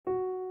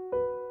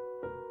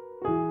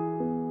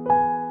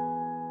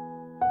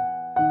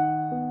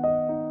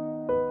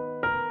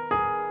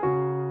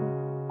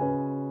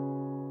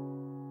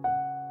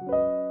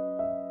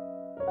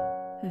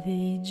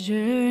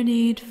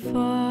journeyed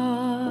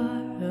far,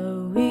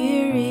 a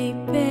weary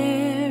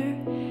pair.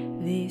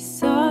 They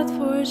sought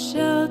for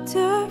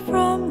shelter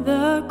from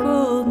the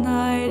cold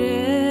night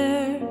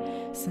air,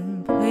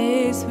 some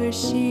place where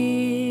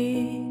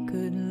she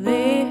could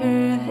lay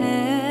her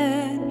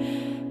head,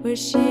 where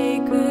she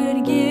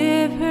could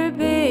give her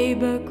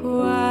babe a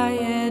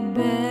quiet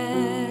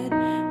bed.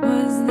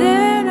 Was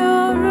there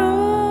no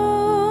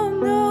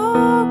room,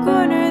 no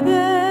corner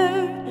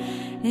there,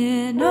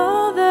 in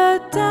all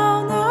the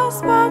town, no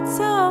spot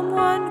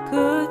someone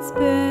could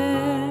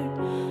spare?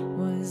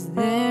 Was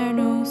there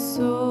no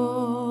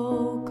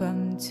soul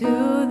come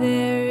to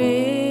their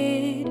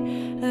aid?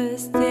 A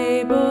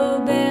stable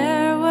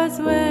bare was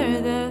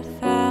where the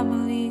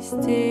family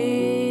stayed.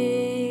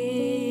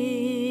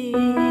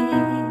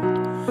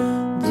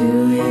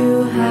 Do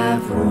you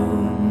have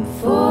room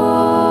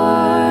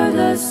for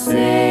the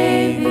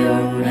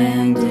Savior,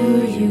 and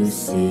do you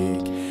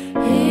seek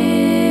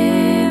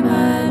Him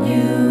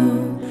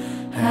anew?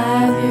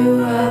 Have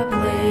you a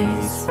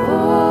place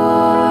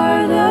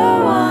for the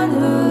one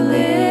who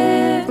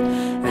lived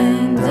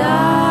and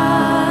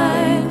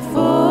died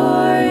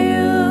for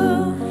you?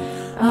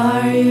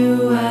 Are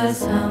you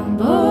as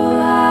humble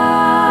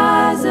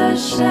as a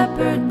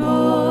shepherd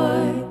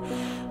boy,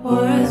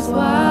 or as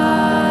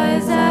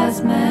wise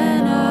as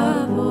men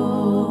of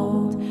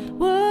old?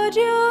 Would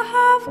you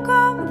have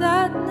come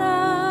that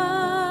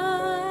night?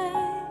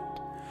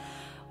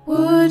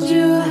 Would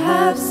you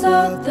have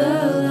sought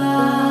the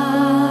light?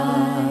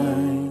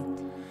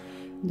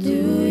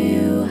 Do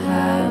you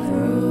have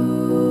room?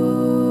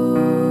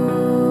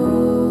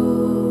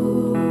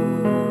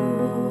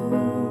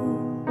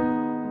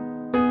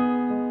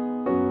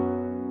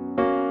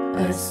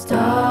 A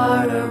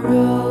star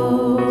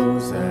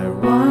arose, a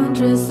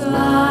wondrous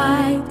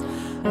light,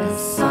 a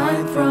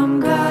sign from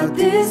God.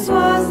 This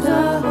was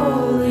the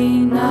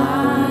holy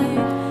night,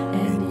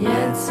 and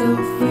yet so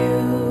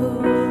few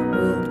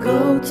would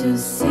go to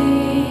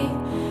see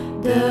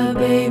the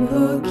babe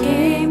who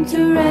came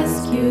to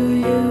rescue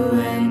you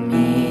and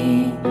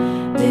me.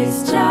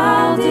 This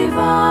child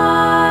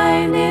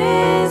divine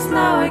is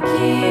now a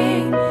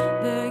king,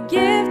 the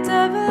gift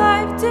of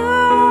life to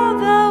all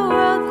the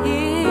world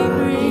He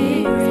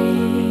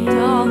brings.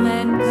 All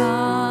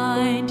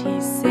mankind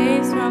He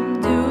saves from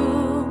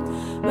doom,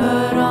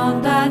 but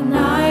on that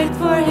night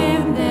for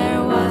Him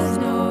there was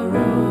no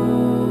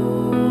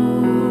room.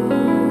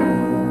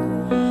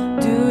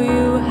 Do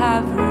you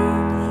have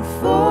room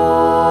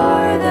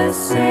for the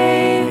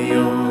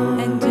Savior,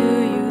 and do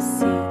you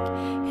seek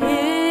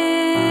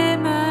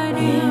Him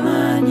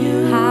anew?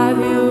 Have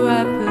you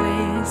a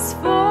place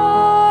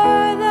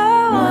for the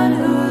one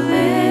who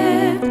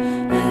lived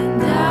and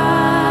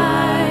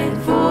died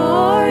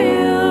for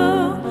you?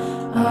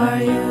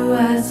 Are you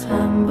as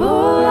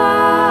humble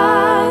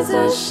as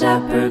a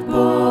shepherd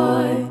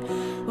boy,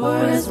 or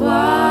as wise